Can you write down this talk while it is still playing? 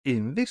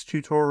In this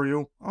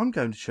tutorial, I'm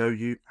going to show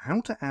you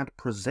how to add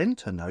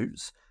presenter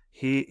notes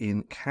here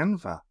in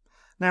Canva.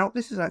 Now,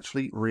 this is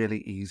actually really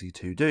easy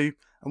to do,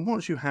 and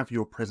once you have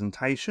your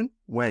presentation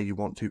where you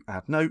want to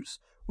add notes,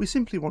 we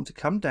simply want to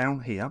come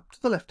down here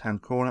to the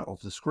left-hand corner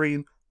of the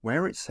screen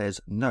where it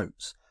says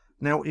Notes.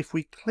 Now, if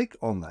we click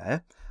on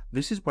there,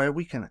 this is where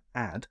we can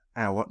add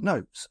our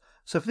notes.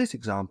 So for this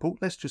example,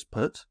 let's just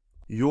put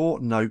your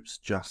notes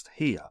just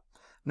here.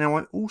 Now,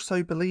 I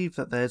also believe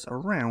that there's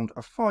around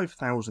a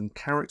 5,000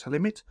 character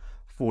limit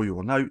for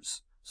your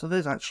notes, so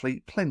there's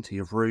actually plenty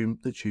of room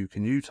that you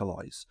can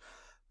utilize.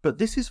 But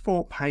this is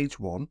for page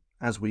 1,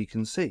 as we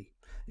can see.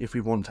 If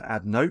we want to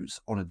add notes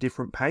on a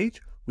different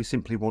page, we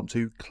simply want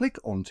to click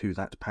onto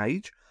that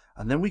page,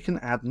 and then we can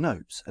add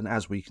notes. And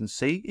as we can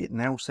see, it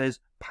now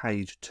says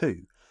page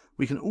 2.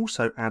 We can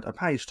also add a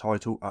page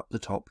title up the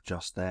top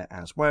just there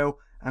as well,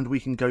 and we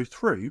can go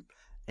through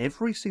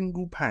every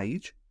single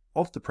page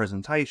of the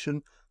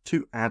presentation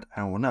to add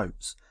our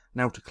notes.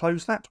 Now, to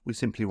close that, we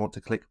simply want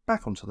to click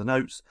back onto the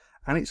notes,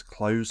 and it's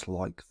closed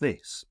like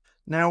this.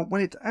 Now,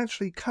 when it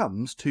actually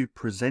comes to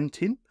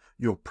presenting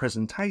your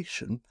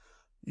presentation,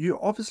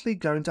 you're obviously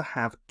going to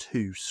have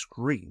two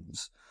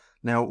screens.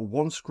 Now,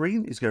 one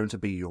screen is going to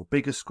be your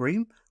bigger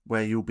screen,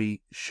 where you'll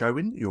be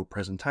showing your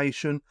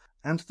presentation,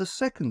 and the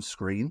second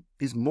screen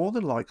is more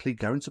than likely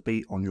going to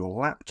be on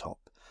your laptop.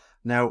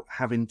 Now,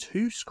 having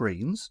two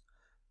screens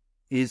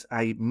is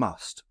a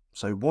must.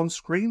 So one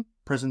screen,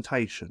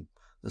 presentation.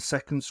 The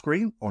second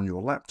screen on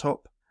your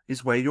laptop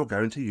is where you're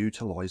going to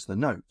utilize the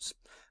notes.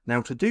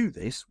 Now, to do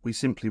this, we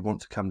simply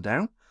want to come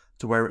down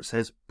to where it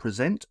says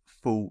Present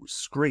Full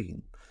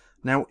Screen.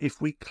 Now,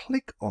 if we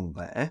click on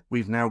there,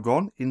 we've now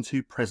gone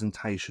into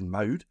presentation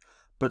mode.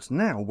 But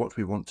now what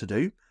we want to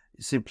do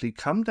is simply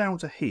come down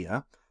to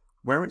here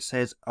where it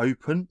says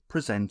Open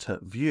Presenter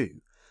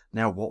View.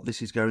 Now, what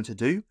this is going to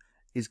do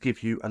is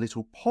give you a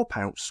little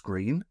pop-out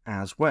screen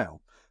as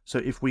well. So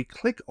if we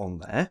click on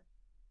there,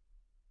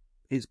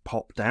 it's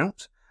popped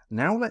out.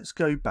 Now let's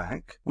go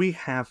back. We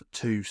have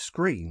two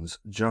screens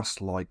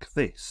just like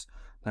this.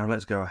 Now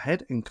let's go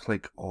ahead and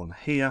click on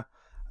here.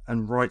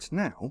 And right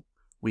now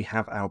we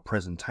have our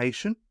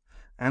presentation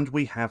and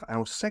we have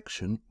our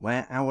section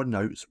where our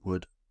notes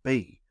would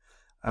be.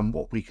 And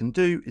what we can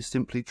do is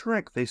simply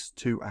drag this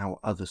to our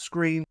other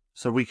screen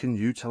so we can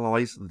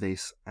utilize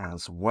this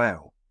as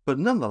well. But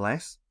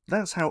nonetheless,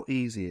 that's how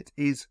easy it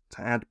is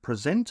to add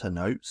presenter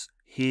notes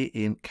here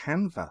in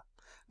Canva.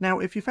 Now,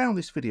 if you found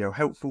this video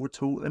helpful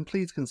at all, then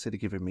please consider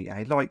giving me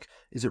a like,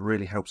 as it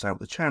really helps out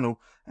the channel.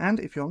 And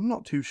if you're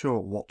not too sure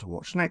what to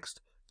watch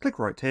next, click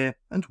right here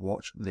and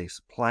watch this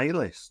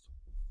playlist.